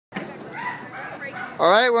All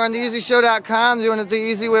right, we're on theeasyshow.com, doing it the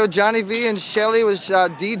easy way with Johnny V and Shelley with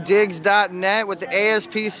ddigs.net with the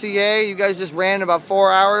ASPCA. You guys just ran about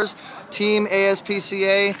 4 hours. Team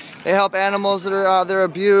ASPCA. They help animals that are they're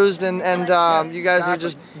abused, and you guys are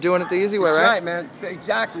just doing it the easy way, right? That's right, man.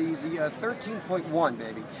 Exactly easy. 13.1,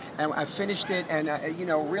 baby. And I finished it, and you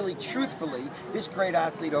know, really, truthfully, this great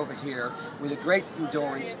athlete over here with a great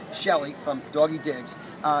endurance, Shelley from Doggy Digs,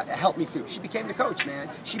 helped me through. She became the coach, man.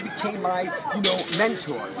 She became my, you know,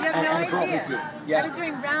 mentor. You have no brought me idea. through. Yeah. I was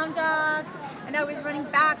doing round-offs, and I was running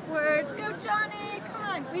backwards. Go, Johnny!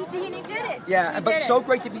 Come on, he did it. Yeah, we but did so it.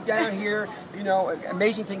 great to be down here. You know,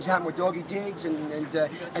 amazing things happen with Doggy Digs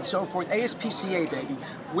and so forth. ASPCA, baby.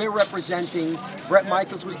 We're representing. Brett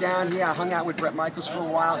Michaels was down here. I hung out with Brett Michaels for a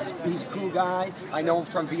while. He's a cool guy. I know him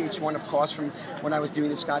from VH1, of course, from when I was doing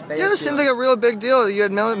the Scott Baio. Yeah, this seems like a real big deal. You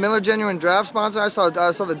had Miller Genuine Draft sponsor. I saw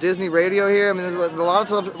the Disney radio here. I mean, there's a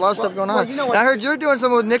lot of stuff going on. Well, you know what? And I heard you're doing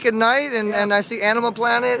something with Nick at Night, and I see Animal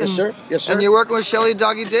Planet. And, Yes, sir. Yes, sir. And you're working with Shelley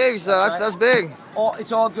Doggy Digs. So that's big.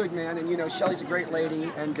 It's all good, man. And you know, Shelley's a great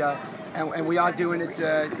lady, and we are doing it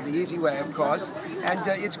the easy way, of course. And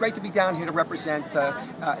it's great to be down here to represent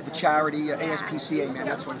the charity ASPCA, man.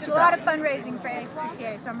 That's what it's Did about. a lot of fundraising for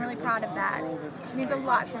ASPCA, so I'm really proud of that. It means a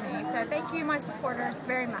lot to me. So thank you, my supporters,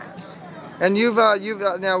 very much. And you've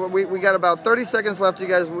now we got about 30 seconds left, you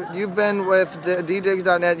guys. You've been with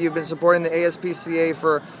ddigs.net. You've been supporting the ASPCA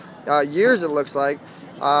for years, it looks like.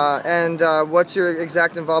 What's your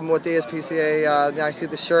exact involvement with the ASPCA? I see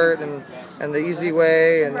the shirt and the easy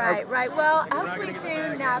way. And right. Well, hopefully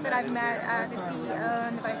soon, now that I've met the CEO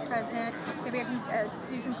and the vice president, maybe I can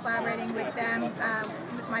do some collaborating with them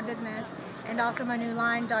with my business. And also my new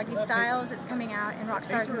line, Doggy Styles, it's coming out in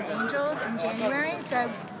Rockstars and Angels in January.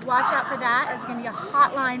 So watch out for that. It's going to be a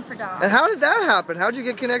hotline for dogs. And how did that happen? How did you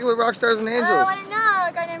get connected with Rockstars and Angels? Oh, I don't know.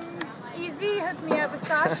 A guy named Easy hooked me up with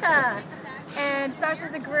Sasha. And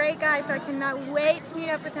Sasha's a great guy, so I cannot wait to meet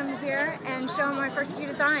up with him here and show him my first few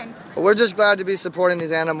designs. Well, we're just glad to be supporting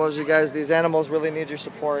these animals, you guys. These animals really need your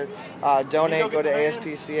support. Donate, go to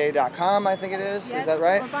ASPCA.com, I think it is. Yes, is that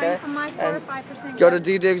right? Or buy from my store, 5% go to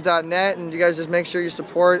ddigs.net, and you guys just make sure you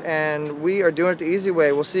support, and we are doing it the easy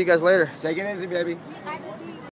way. We'll see you guys later. Take it easy, baby.